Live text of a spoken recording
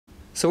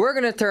So we're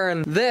gonna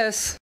turn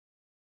this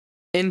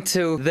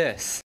into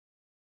this.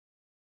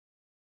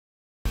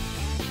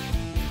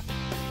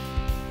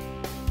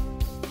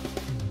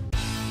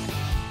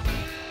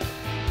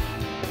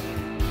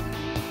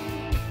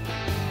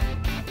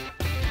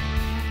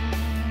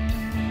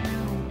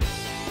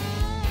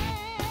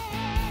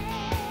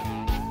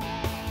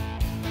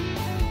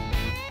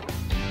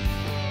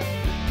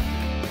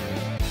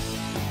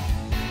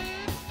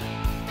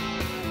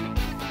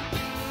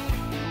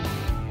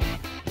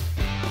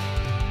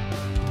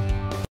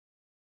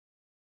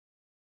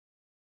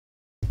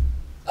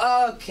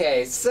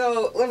 Okay,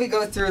 so let me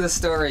go through the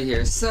story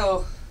here.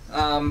 So,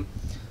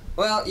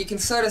 well, you can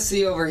sort of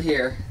see over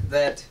here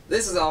that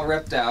this is all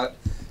ripped out.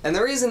 And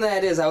the reason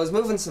that is, I was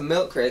moving some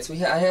milk crates. I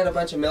had a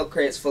bunch of milk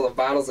crates full of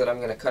bottles that I'm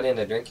going to cut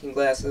into drinking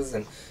glasses,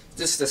 and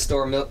just to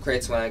store milk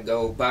crates when I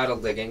go bottle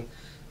digging,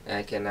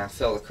 I can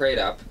fill the crate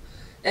up.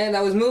 And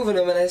I was moving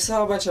them, and I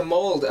saw a bunch of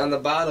mold on the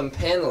bottom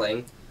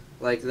paneling,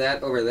 like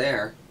that over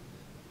there.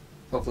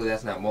 Hopefully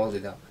that's not moldy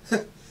though.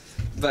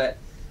 But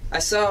I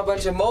saw a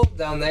bunch of mold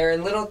down there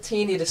and little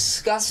teeny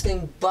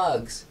disgusting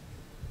bugs.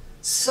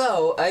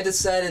 So I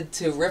decided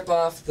to rip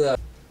off the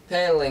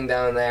paneling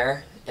down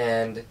there,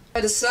 and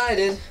I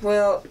decided,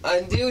 well,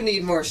 I do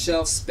need more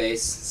shelf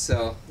space,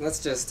 so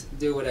let's just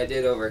do what I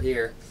did over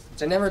here,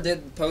 which I never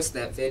did post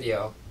that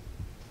video.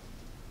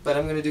 But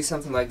I'm going to do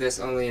something like this,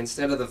 only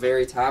instead of the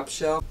very top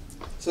shelf.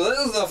 So this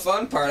is the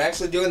fun part,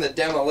 actually doing the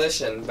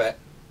demolition, but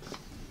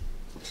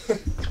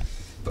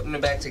putting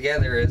it back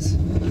together is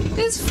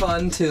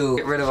fun to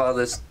get rid of all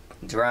this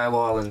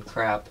drywall and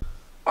crap.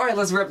 Alright,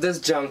 let's rip this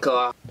junk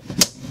off.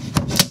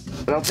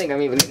 I don't think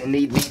I'm even going to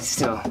need these,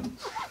 so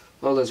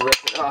we'll just rip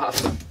it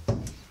off.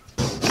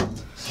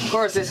 Of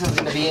course, this is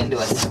going to be into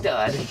a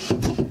stud.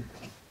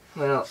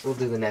 Well, we'll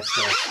do the next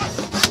one.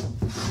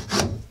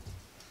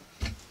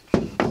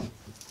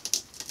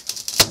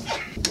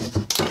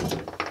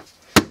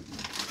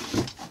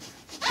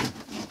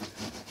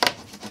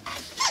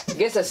 I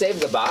guess I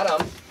saved the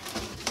bottom.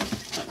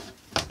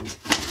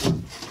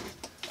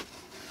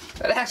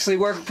 That actually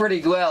worked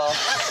pretty well.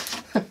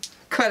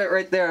 Cut it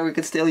right there, we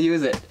could still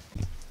use it.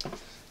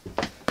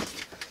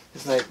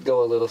 This might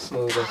go a little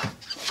smoother.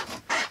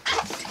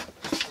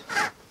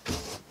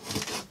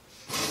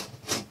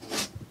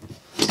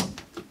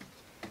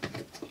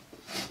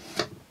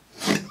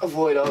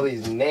 Avoid all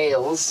these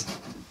nails.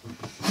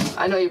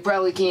 I know you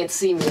probably can't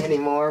see me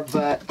anymore,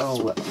 but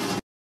oh well.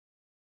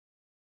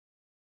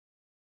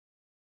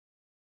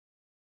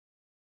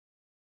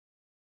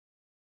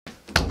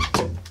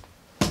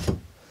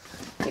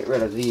 Get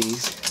rid of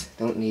these.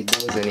 Don't need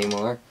those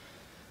anymore.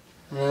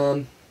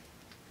 And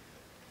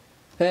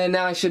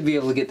now I should be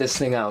able to get this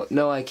thing out.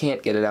 No, I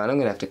can't get it out. I'm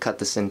gonna have to cut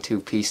this in 2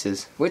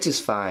 pieces, which is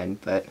fine,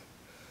 but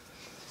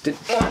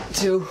didn't want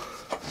to.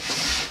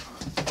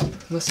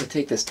 Unless I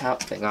take this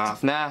top thing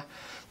off. Nah,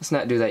 let's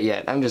not do that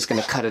yet. I'm just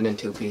gonna cut it in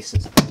 2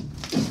 pieces.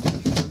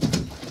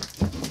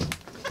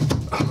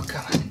 Oh,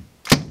 come on.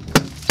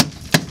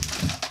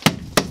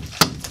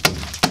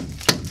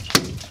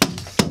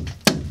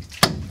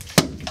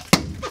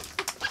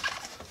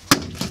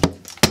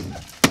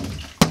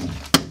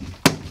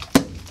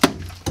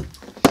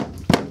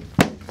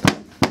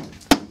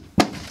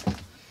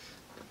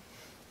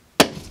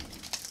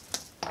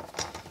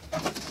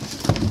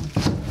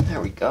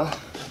 There we go.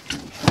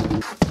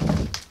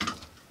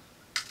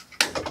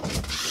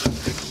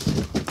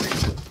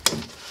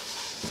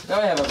 Now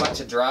I have a bunch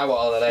of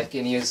drywall that I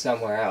can use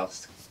somewhere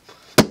else.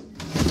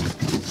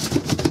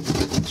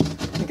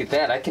 Look at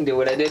that, I can do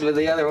what I did with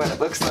the other one, it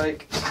looks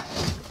like.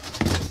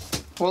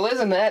 Well,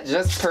 isn't that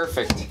just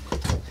perfect?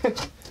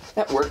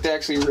 That worked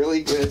actually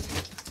really good.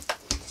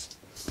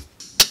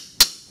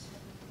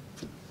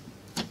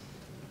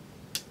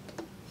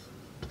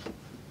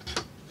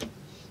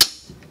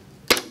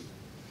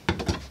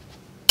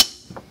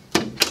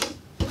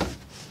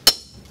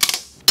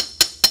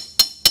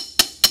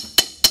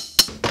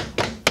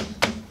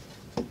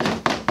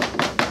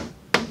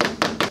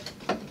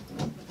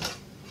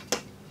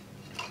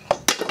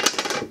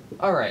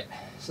 Alright,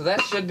 so that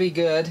should be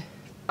good.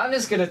 I'm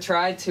just gonna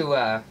try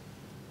to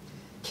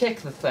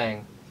kick the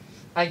thing.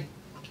 I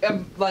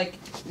am like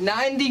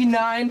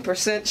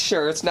 99%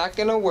 sure it's not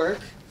gonna work,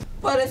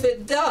 but if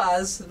it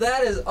does,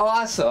 that is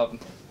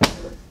awesome.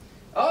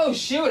 Oh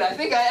shoot, I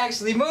think I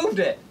actually moved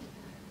it.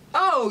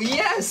 Oh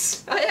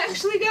yes, I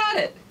actually got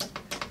it.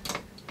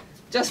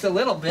 Just a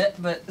little bit,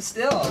 but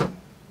still.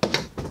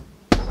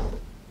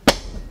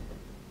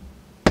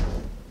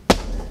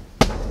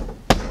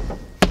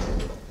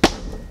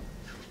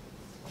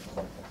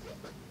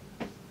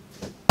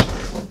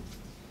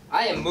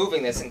 I am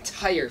moving this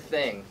entire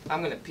thing.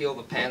 I'm gonna peel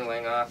the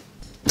paneling off.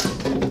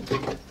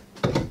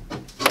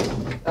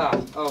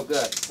 Oh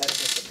good. That's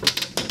just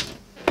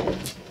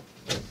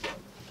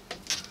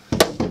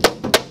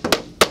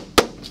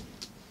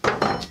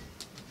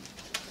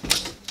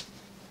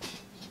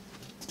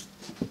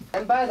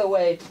and by the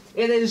way,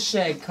 it is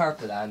shag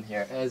carpet on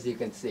here, as you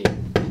can see.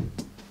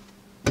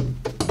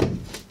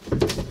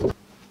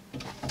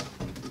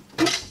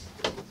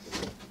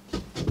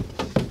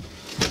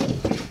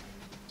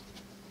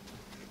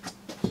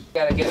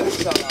 gotta get a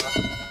saw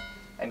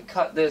and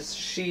cut this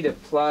sheet of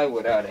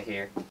plywood out of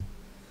here.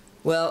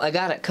 Well, I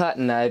got it cut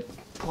and I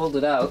pulled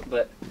it out,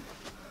 but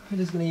I'm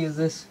just gonna use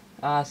this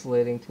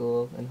oscillating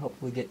tool and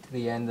hopefully get to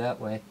the end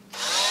that way.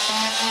 I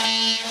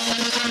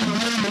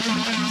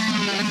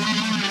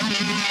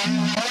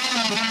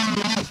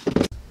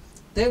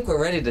think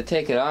we're ready to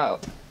take it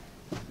out.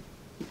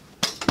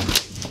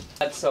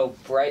 That's so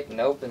bright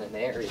and open and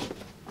airy.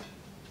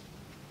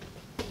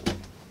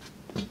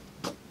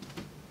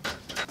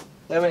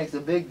 That makes a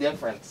big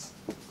difference.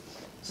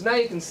 So now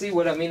you can see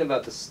what I mean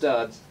about the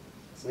studs.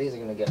 So these are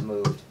going to get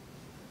moved,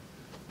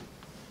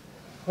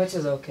 which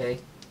is okay.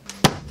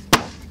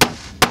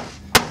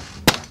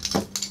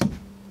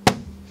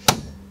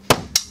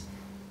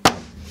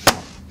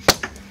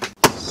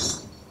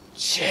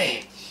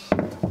 Jeez.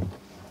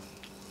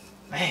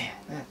 Man,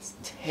 that's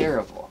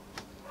terrible.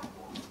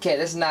 Okay,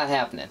 this is not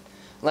happening.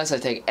 Unless I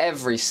take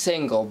every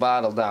single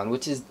bottle down,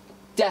 which is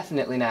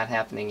definitely not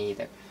happening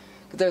either.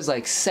 But there's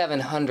like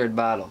 700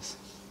 bottles.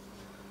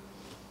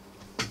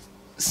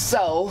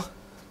 So,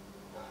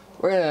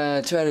 we're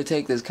gonna try to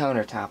take this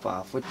countertop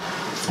off.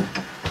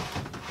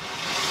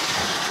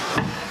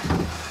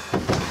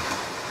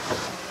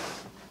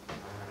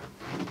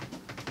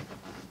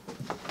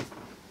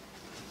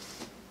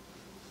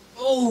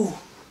 Oh!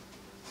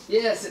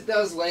 Yes, it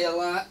does weigh a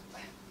lot.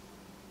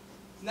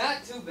 It's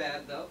not too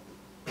bad though.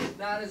 It's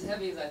not as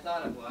heavy as I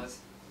thought it was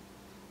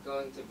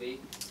going to be.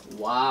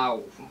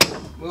 Wow.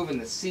 Moving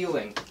the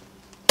ceiling.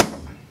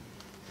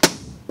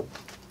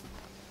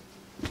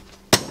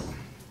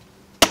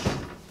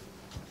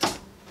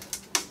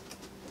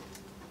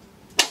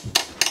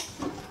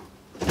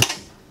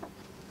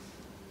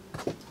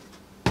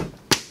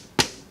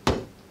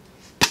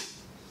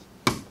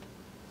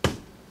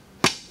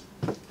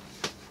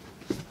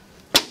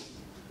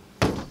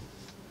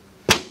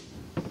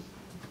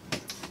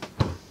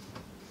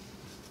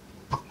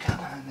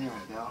 There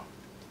we go.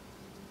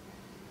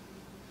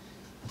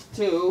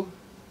 2.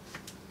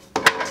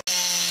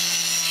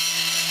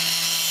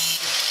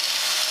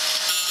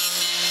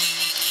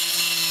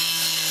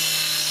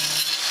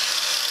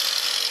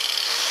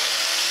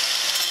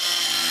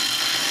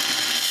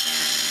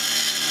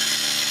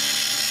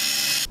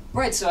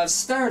 Right, so I've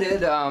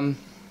started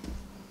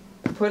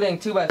putting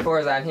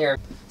 2x4s on here.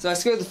 So I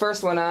screwed the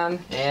first one on,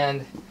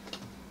 and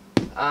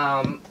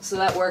so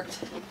that worked.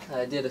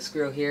 I did a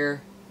screw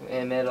here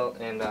in the middle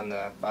and on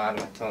the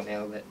bottom. I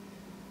toenailed it.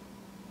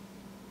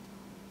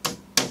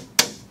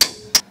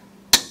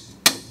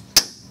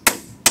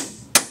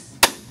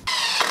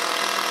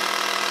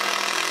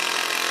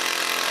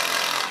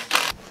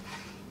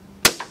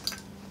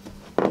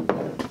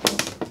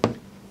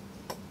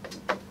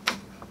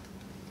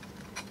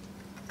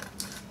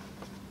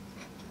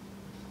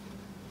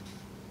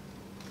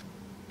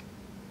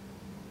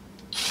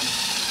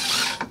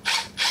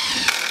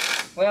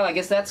 Well, I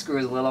guess that screw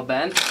is a little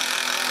bent.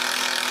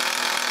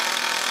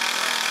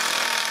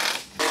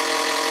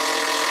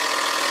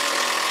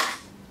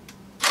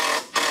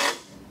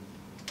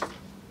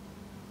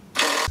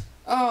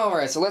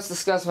 Alright, so let's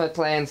discuss my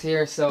plans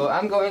here. So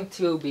I'm going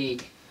to be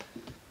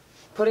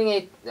putting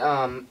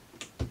a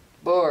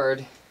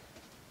board,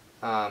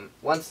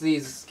 once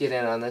these get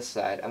in on this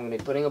side, I'm going to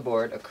be putting a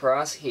board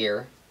across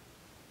here,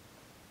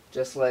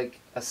 just like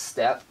a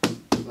step,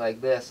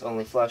 like this,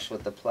 only flush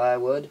with the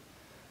plywood.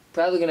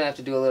 Probably going to have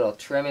to do a little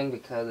trimming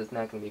because it's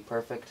not going to be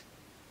perfect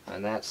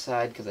on that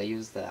side because I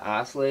used the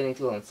oscillating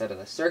tool instead of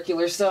the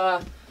circular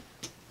saw.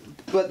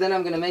 But then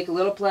I'm going to make a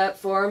little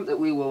platform that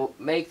we will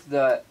make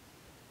the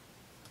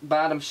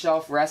bottom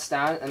shelf rest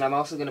on, and I'm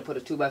also going to put a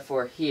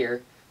 2x4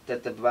 here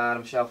that the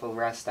bottom shelf will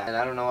rest on. And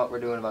I don't know what we're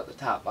doing about the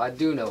top. I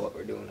do know what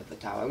we're doing at the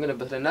top. I'm going to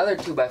put another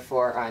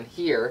 2x4 on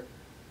here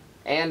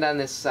and on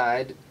this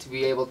side to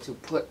be able to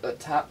put a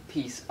top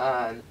piece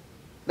on.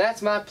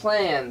 That's my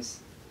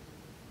plans.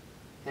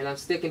 And I'm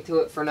sticking to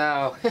it for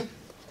now.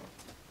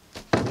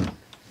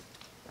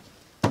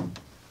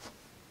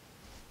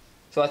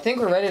 So I think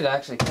we're ready to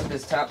actually put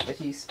this top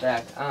piece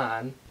back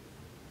on.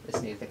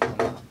 This needs to come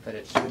up, but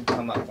it should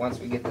come up once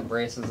we get the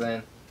braces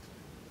in.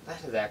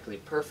 That is actually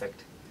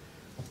perfect.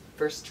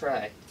 First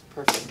try.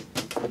 Perfect.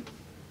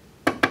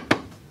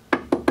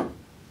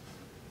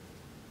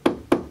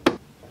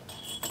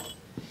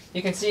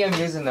 You can see I'm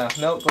using the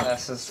milk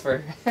glasses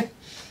for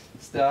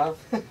stuff.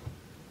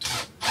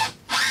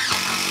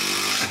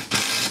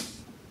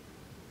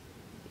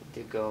 To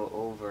go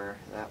over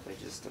that way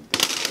just a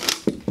bit.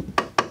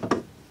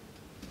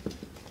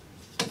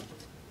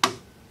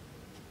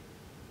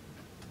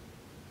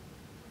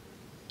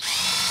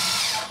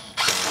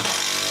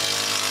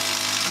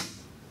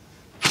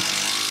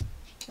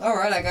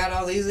 Alright, I got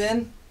all these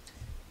in.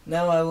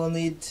 Now I will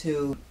need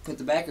to put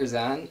the backers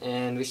on,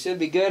 and we should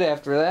be good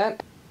after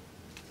that.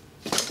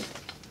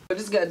 I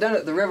just got done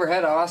at the river,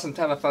 had an awesome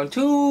time. I found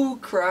 2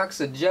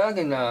 crocks, a jug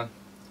and a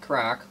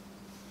crock.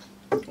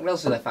 What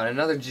else did I find?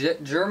 Another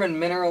German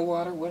mineral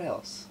water? What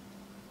else?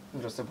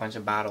 Just a bunch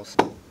of bottles.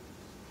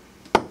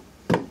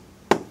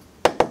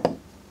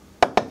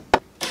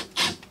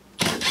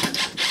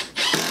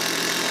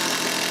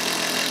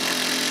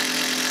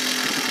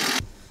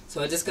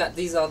 So I just got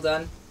these all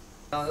done.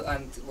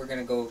 And we're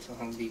gonna go to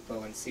Home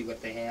Depot and see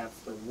what they have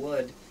for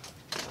wood.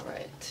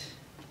 Alright.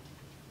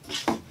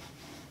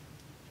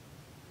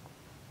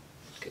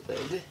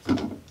 Good.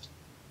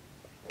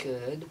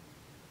 Good.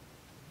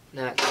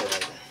 Not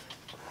good.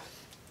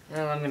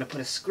 Now I'm gonna put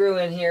a screw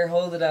in here,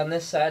 hold it on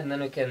this side, and then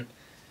we can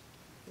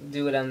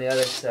do it on the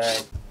other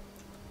side.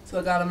 So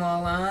I got them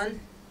all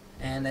on,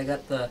 and I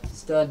got the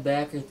stud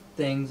backer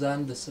things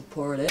on to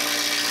support it.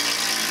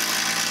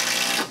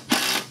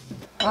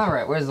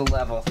 Alright, where's the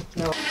level?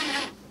 No.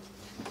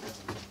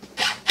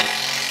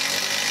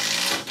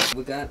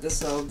 We got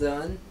this all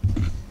done,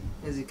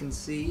 as you can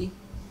see.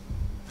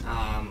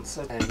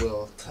 So I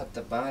will cut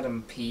the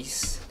bottom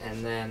piece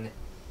and then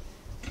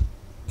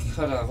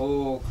cut a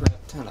whole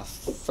crap ton of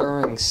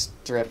furring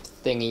strip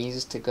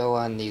thingies to go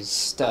on these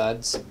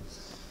studs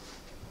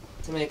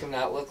to make them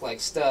not look like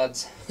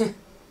studs.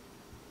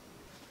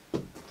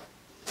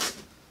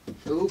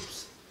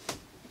 Oops.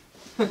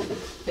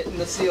 Hitting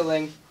the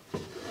ceiling.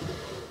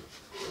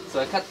 So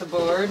I cut the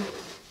board.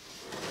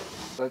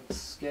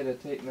 Let's get a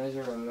tape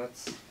measure and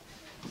let's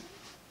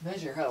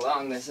measure how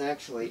long this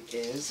actually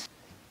is.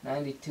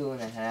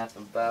 92.5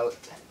 about.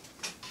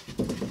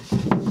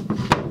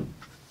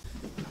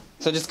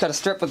 So just cut a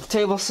strip with the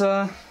table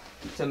saw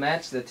to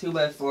match the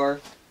 2x4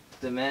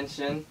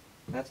 dimension.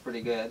 That's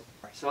pretty good.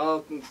 So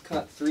I'll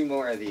cut 3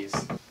 more of these.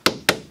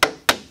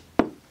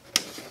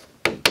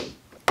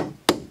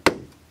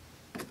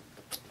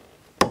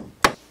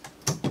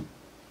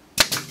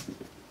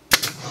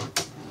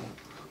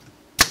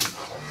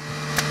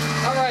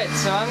 Alright,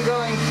 so I'm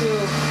going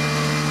to,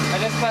 I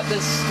just cut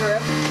this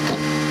strip.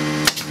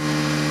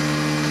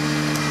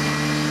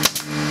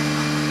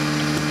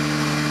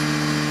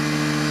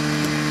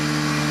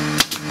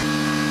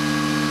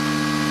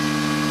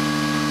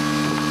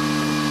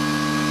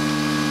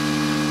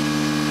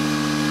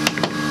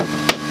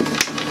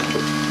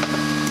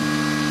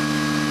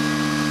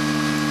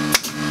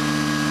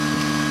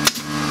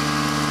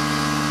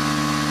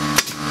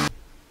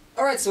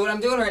 Alright, so what I'm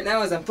doing right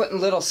now is I'm putting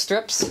little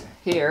strips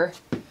here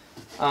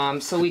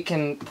so we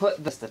can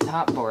put the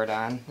top board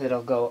on.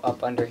 It'll go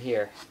up under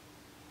here.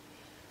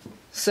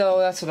 So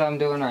that's what I'm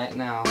doing right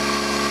now.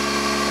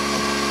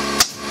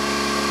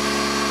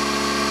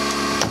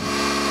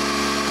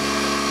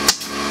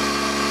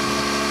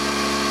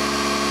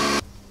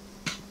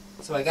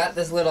 So I got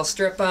this little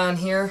strip on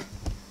here.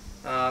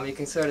 You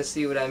can sort of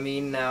see what I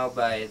mean now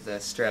by the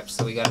strips.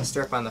 So we got a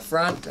strip on the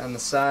front, on the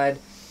side,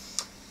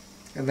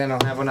 and then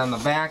I'll have one on the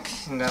back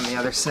and on the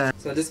other side.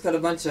 So I just cut a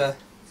bunch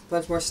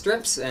more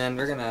strips and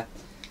we're gonna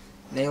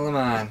nail them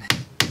on.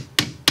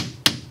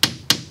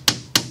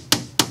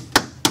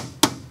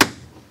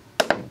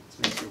 Let's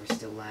make sure we're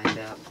still lined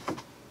up.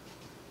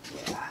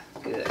 Yeah,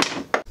 good.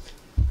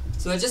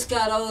 So I just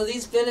got all of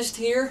these finished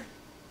here,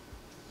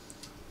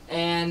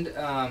 and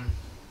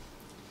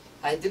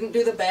I didn't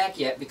do the back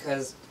yet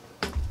because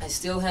I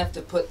still have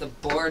to put the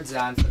boards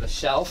on for the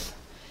shelf.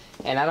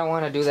 And I don't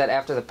want to do that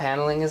after the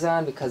paneling is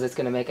on because it's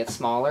going to make it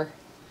smaller.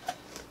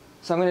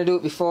 So I'm going to do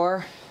it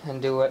before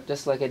and do it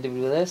just like I did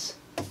with this.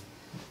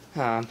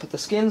 Put the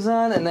skins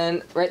on, and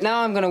then right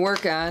now I'm going to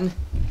work on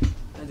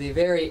the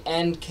very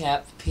end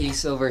cap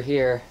piece over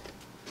here.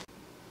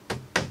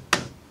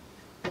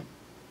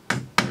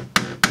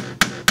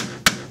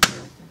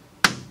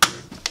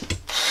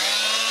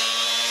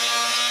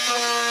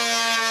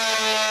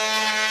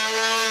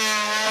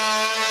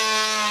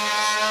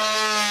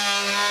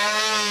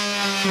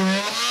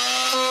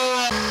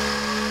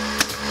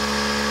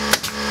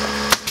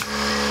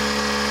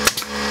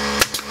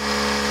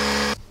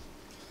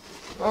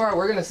 Alright,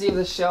 we're gonna see if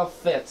this shelf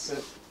fits.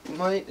 It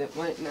might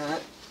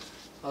not.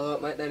 Although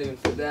it might not even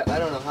fit that. I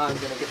don't know how I'm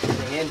gonna get the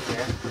thing in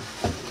here.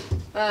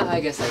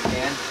 I guess I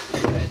can.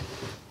 Good.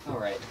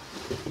 Alright.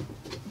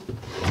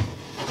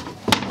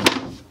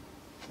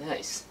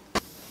 Nice.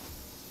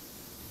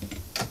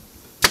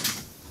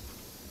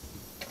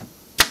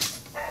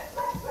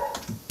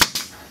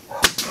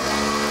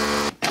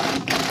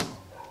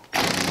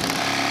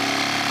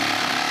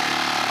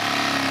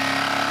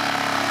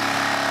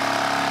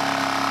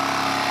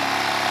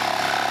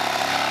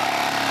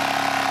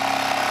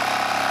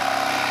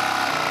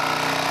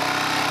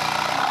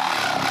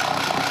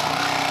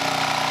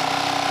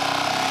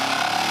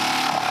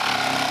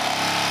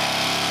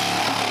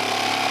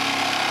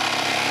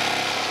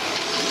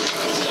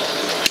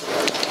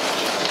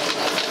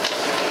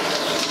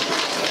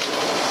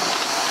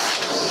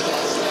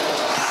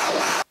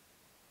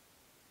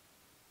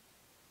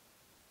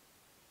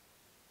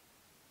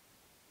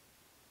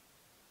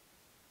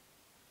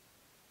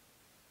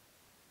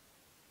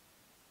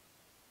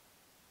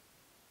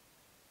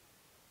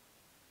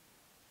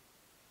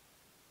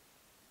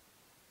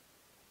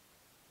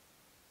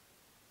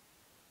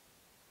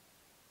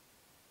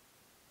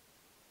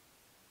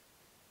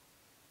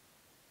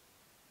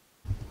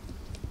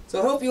 So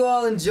I hope you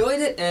all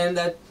enjoyed it, and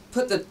I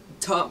put the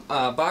top,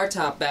 bar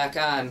top back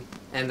on,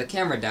 and the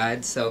camera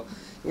died, so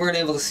you weren't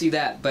able to see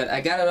that, but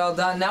I got it all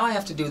done. Now I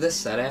have to do this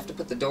side. I have to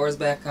put the doors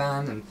back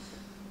on and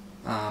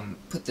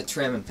put the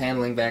trim and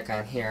paneling back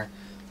on here.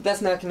 But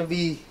that's not going to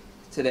be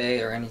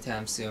today or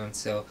anytime soon.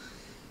 So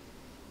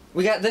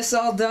we got this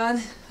all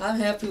done. I'm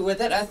happy with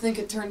it. I think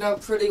it turned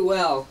out pretty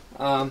well.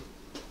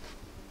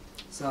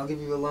 So I'll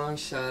give you a long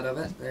shot of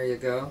it. There you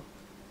go.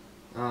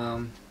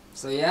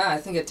 So yeah, I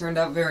think it turned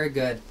out very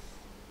good.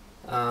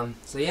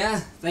 So yeah,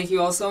 thank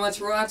you all so much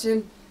for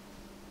watching.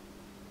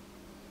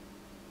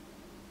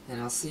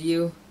 And I'll see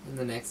you in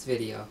the next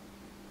video.